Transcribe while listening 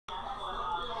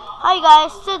Hi guys,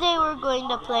 today we're going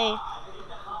to play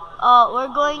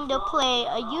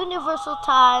a Universal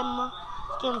Time.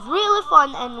 It's really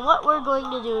fun, and what we're going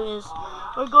to do is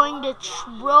we're going to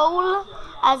troll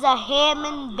as a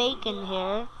Hammond Bacon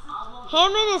here.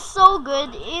 Hammond is so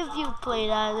good if you play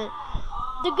that.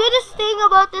 The goodest thing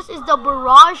about this is the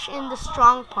barrage and the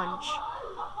strong punch.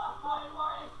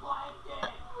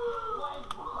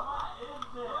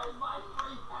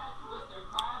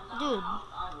 Dude,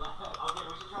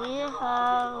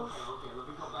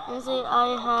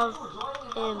 I have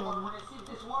Hammond.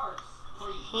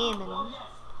 Hammond.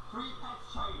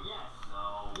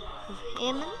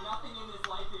 Hammond?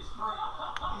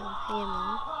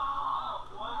 Hammond.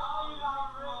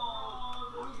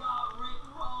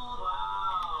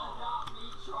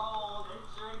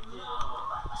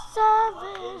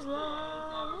 Savage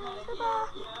love is about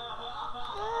to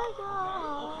go.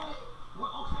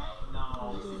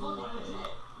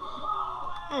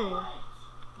 Hey,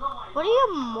 what do you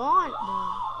want,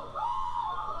 man?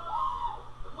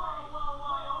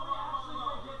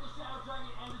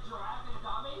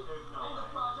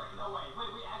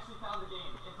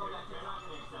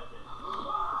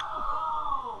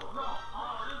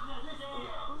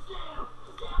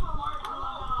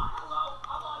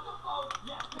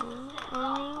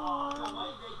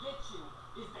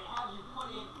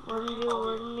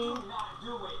 Wouldn't me,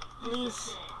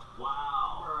 please.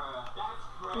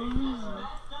 I'm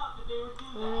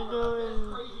gonna go and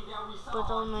put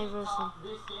on my version.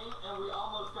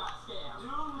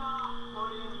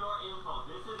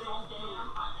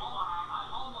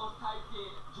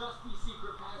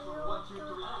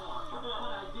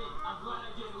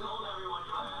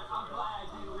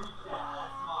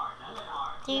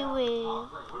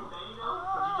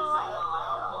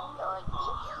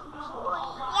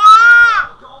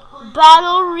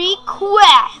 Battle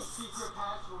request.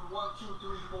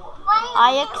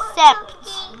 I accept.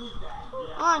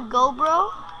 Come on, go,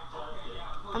 bro.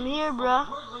 I'm here, bro.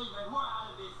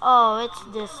 Oh, it's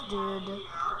this dude.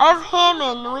 I have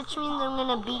Hammond, which means I'm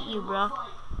gonna beat you, bro.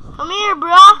 Come here,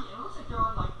 bro.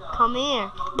 Come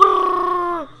here.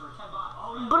 Brrr.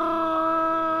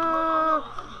 Brrr.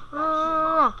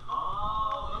 Brrr.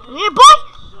 Come here, boy.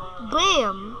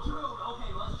 Bam.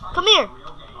 Come here.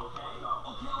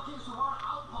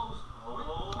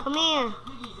 Come here.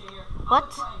 What?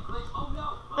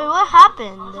 Wait, what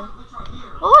happened?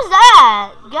 What was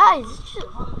that? Guys,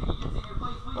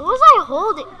 what was I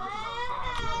holding?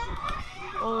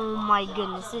 Oh my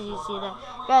goodness, did you see that?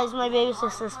 Guys, my baby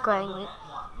sister's crying.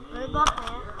 Right back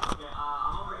there.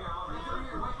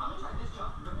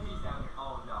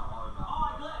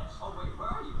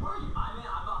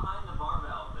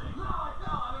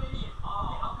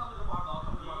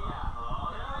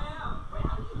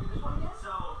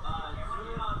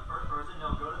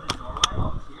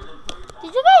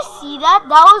 Did you guys see that?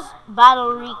 That was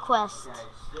battle request.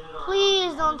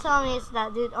 Please don't tell me it's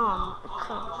that dude.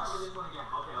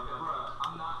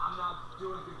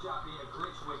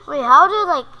 Wait, how did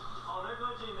like?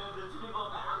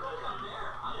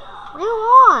 What do you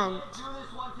want?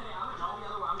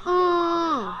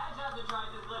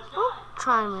 Don't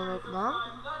try me like that.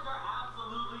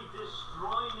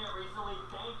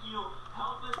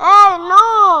 Hey,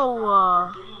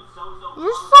 no!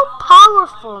 You're so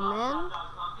powerful, man.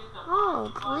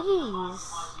 Oh, please.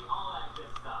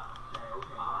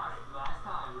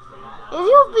 If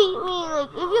you beat me,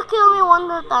 like, if you kill me one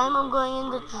more time, I'm going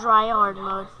into try hard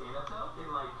mode.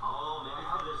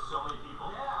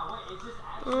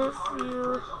 If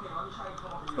you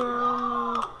kill me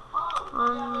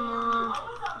one more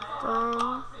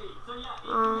time,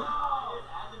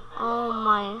 oh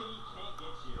my.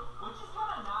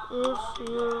 If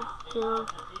you kill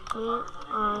me,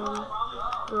 I'm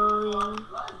going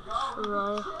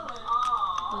try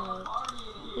hard.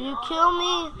 If you kill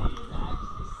me,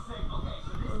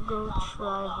 I'll go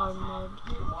try hard mode.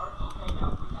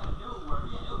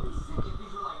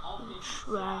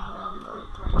 Try hard mode.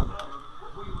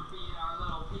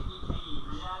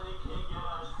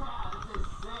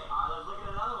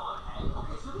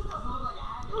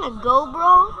 I'm gonna go,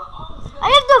 bro. I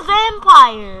have the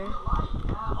vampire.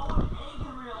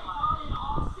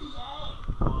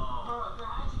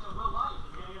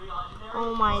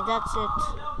 Oh my, that's it.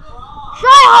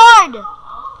 Try hard!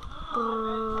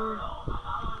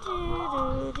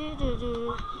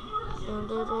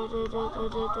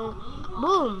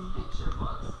 Boom!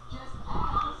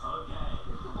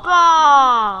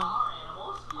 Bah!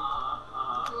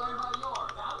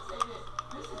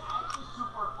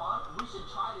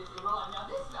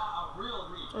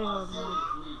 Wait, hold on.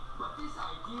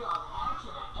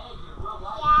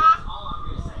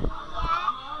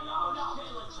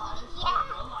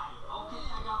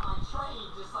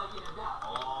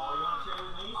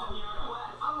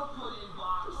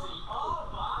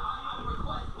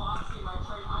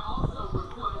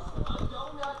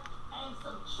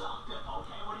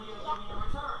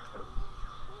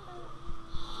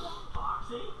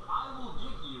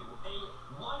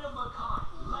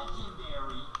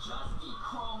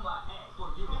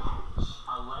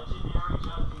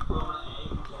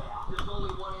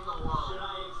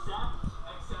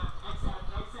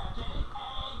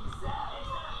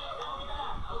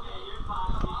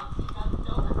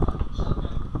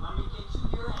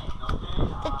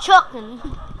 chucking.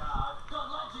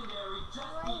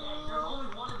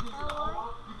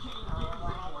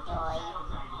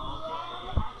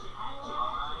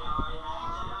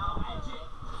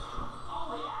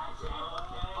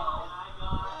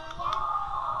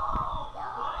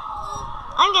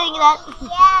 I'm getting that.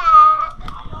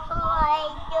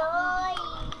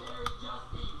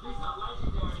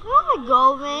 You want to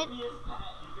go, mate?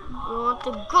 You want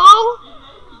to go?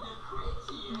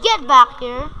 Get back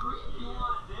here.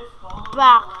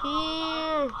 Back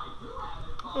here.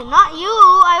 Hey, not you.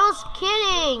 I was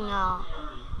kidding.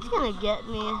 He's gonna get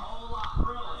me.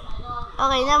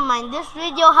 Okay, never mind. This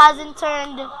video hasn't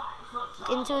turned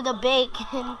into the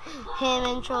bacon him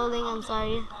and trolling. I'm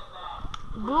sorry.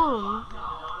 Boom.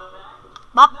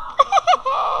 Bop.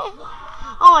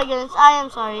 Oh my goodness. I am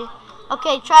sorry.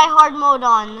 Okay, try hard mode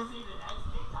on.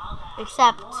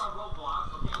 Accept.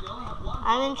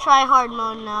 I'm in try hard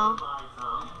mode now.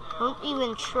 Don't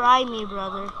even try me,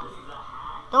 brother.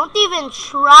 Don't even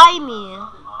try me.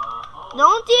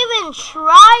 Don't even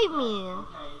try me.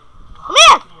 Come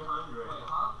here!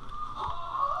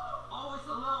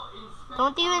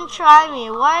 Don't even try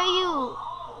me. Why are you...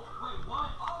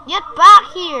 Get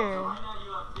back here.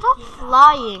 Stop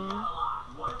flying.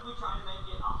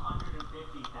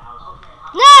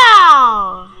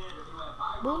 Now!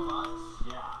 Boom.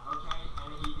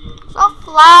 Stop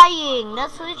flying.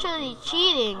 That's literally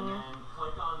cheating.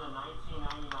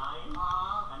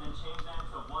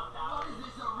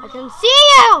 I can see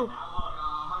you. I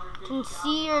can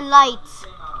see your lights.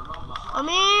 Come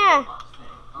here.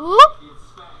 Whoop.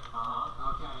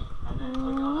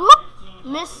 Whoop.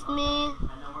 Missed me.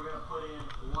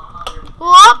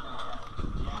 Whoop.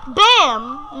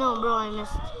 Bam. No, bro, I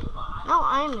missed. No,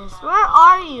 I missed. Where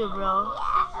are you, bro?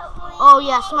 Oh,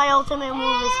 yes, my ultimate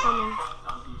move is coming.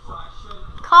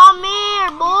 Come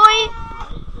here, boy.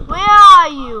 Where are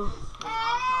you?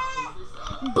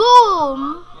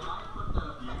 Boom.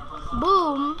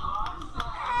 Boom.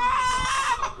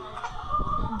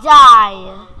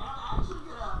 Die.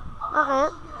 Okay.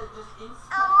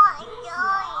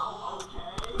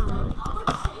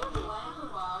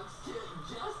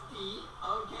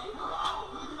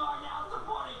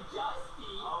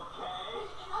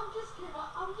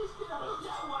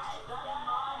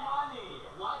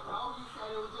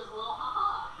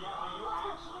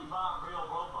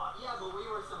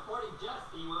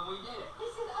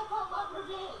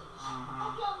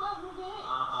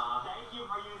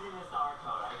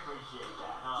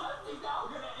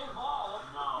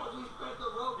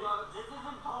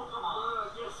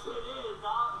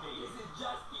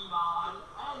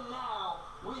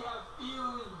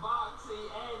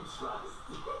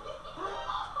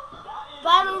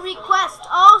 Battle request.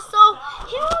 Also,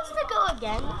 he wants to go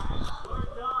again.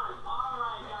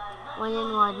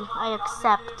 1-1. I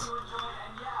accept.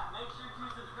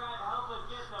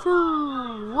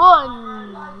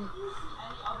 2-1.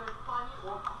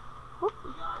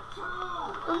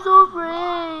 I'm so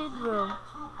afraid, bro.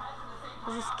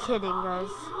 I'm just kidding,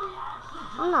 guys.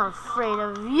 I'm not afraid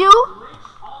of you,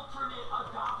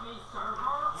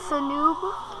 Sanoob.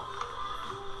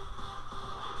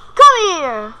 Come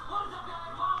here.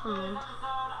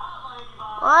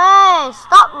 Hey,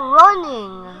 stop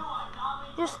running.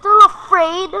 You're still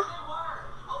afraid?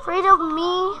 Afraid of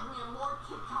me?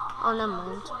 Oh, never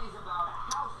mind.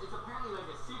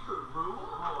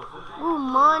 Ooh,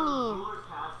 money.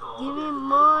 Give me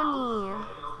money.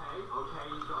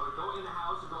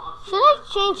 Should I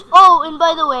change? Oh, and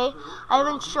by the way, I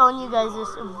haven't shown you guys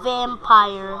this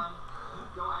vampire.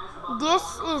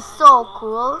 This is so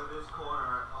cool.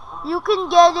 You can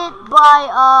get it by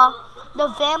the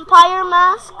vampire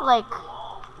mask, like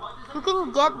you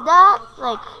can get that,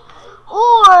 like,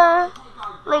 or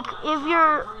like if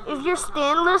you're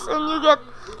stainless and you get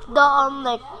the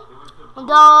like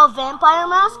the vampire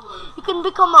mask, you can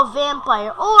become a vampire.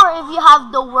 Or if you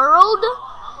have the world,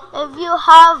 like if you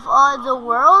have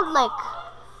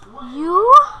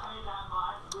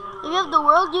the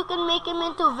world, you can make him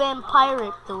into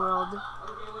vampiric the world.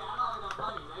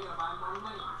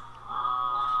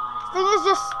 Thing is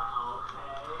just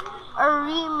a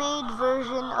remade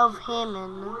version of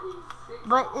Hammond,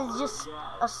 but it's just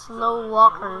a slow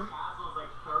walker.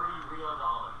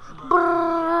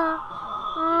 Brrr.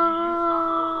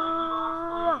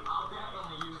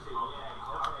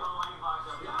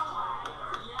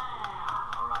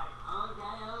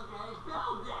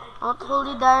 Not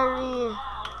Holy Diary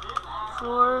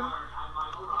for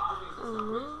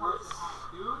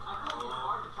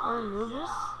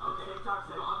Anubis.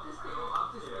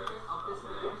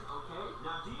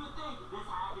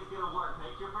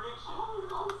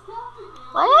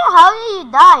 Why did I how did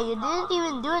you die? You didn't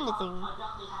even do anything.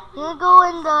 I'm gonna go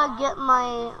and get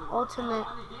my ultimate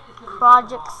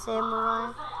Project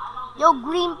Samurai. Yo,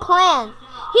 green plant.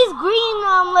 He's green,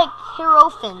 like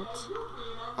Hierophant.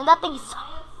 And that thing sucks.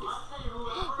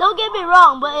 Don't get me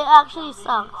wrong, but it actually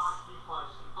sucks.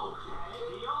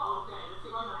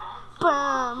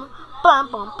 Bum, bum,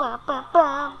 bum, bum, bum,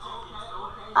 bum.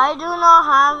 I do not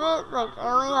have it. Like, I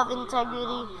only have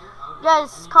integrity.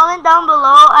 Guys, comment down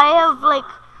below. I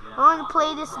want to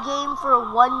play this game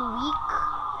for 1 week.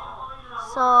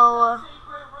 So,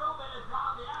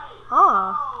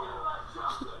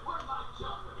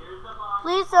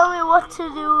 please tell me what to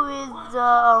do with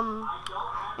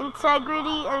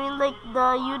integrity. I mean, like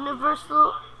the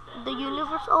universal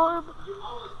orb.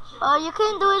 You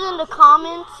can do it in the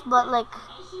comments, but like,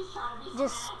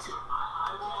 just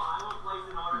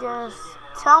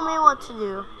tell me what to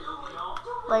do.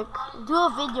 Like, do a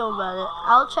video about it.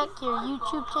 I'll check your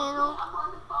YouTube channel.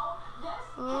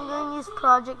 I'm gonna use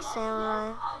Project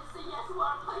Samurai.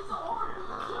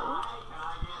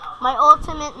 My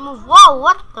ultimate move. Whoa,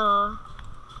 what the?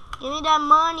 Give me that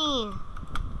money.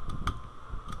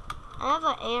 I have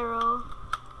an arrow.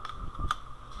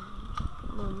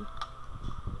 Boom.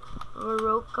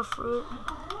 Roca fruit.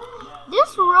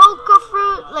 This Roca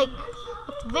fruit, like,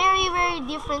 it's very, very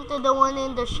different to the one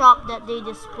in the shop that they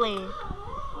display.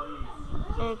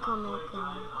 Hey, come here,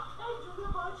 come here.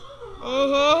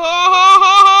 Hey,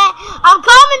 I'm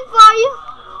coming for you.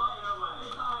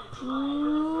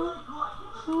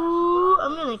 Ooh,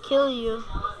 I'm gonna kill you.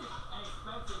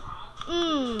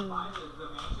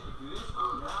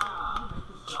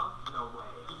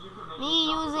 Me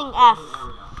using F.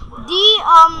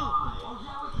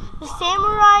 The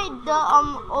samurai, the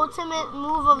ultimate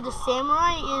move of the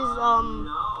samurai is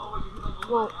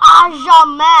Aja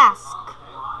Mask.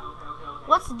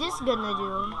 What's this gonna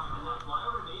do?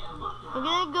 We're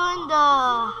gonna go in the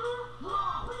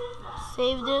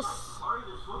save this.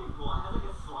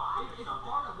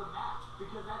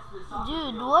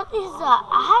 Dude, what is the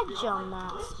Aja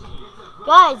Mask?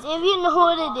 Guys, if you know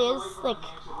what it is, like,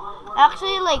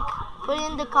 actually, like, put it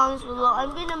in the comments below.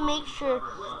 I'm gonna make sure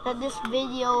that this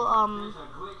video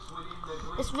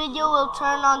will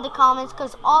turn on the comments,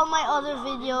 because all my other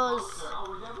videos,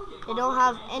 they don't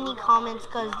have any comments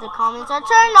because the comments are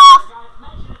turned off.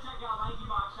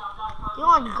 You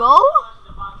want to go?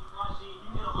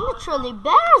 I'm literally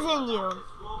better than you.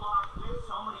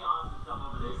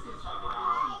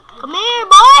 Come here,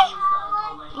 boy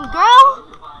and girl,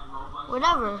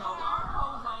 whatever.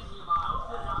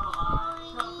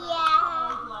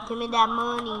 Give me that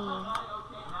money.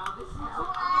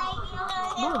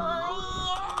 Boom.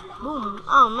 Boom.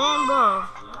 Oh, man, bro.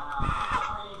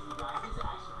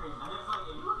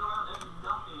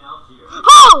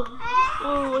 Oh!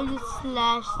 Oh, I just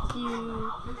slashed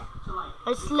you.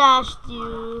 I slashed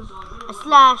you. I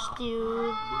slashed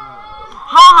you.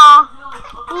 Haha.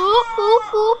 Boom, boom,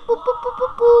 boom, boom, boom,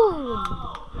 boom, boom.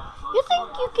 You think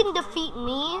you can defeat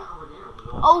me?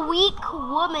 A weak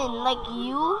woman like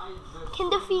you can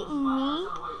defeat me?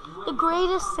 The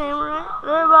greatest samurai?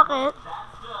 Or bakit?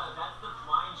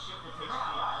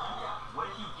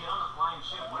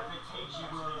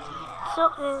 It's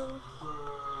okay.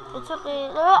 It's okay.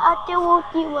 Ate won't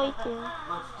be waiting.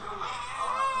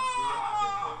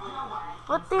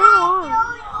 What do you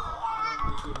want?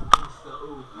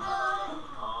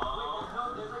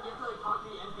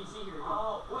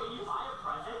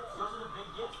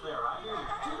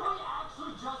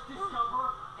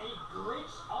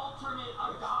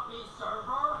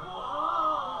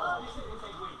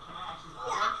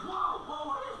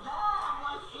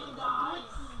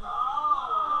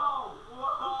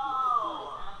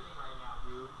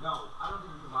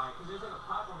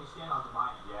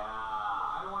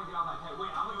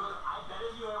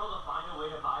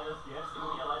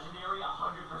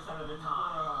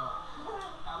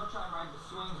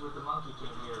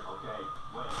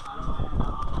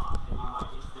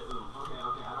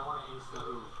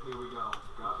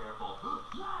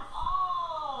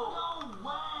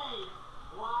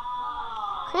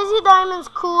 Crazy Diamond's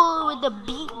cool with the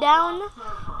beatdown,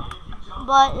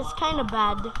 but it's kind of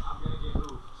bad.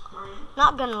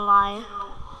 Not gonna lie.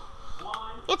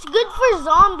 It's good for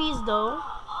zombies though.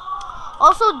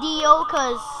 Also Dio,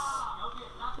 cause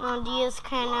Dio's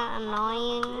kind of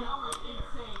annoying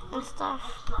and stuff.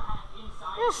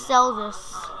 I'm gonna sell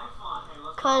this,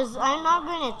 cause I'm not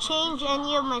gonna change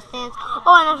any of my stance.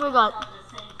 Oh, and I forgot.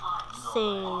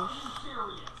 Save.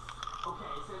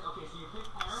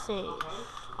 Save.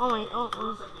 Oh my,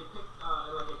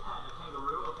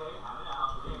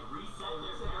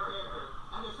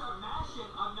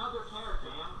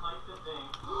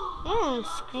 even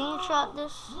screenshot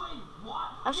this.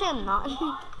 Actually, I'm not.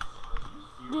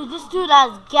 Dude, this dude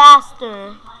has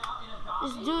Gaster.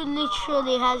 This dude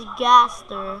literally has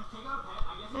Gaster.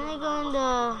 Let me go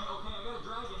into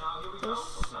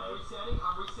this.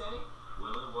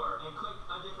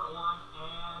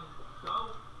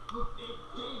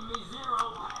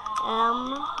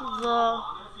 The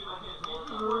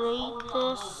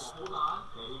greatest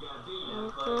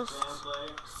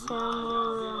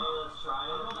samurai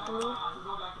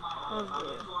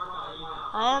ever.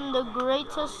 I am the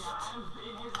greatest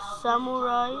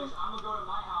samurai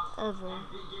ever.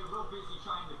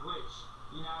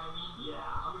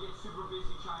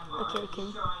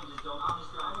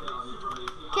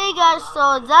 Okay guys,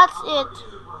 so that's it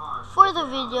for the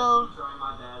video.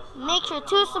 Make sure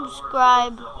to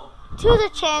subscribe to the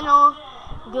channel.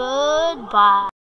 Goodbye.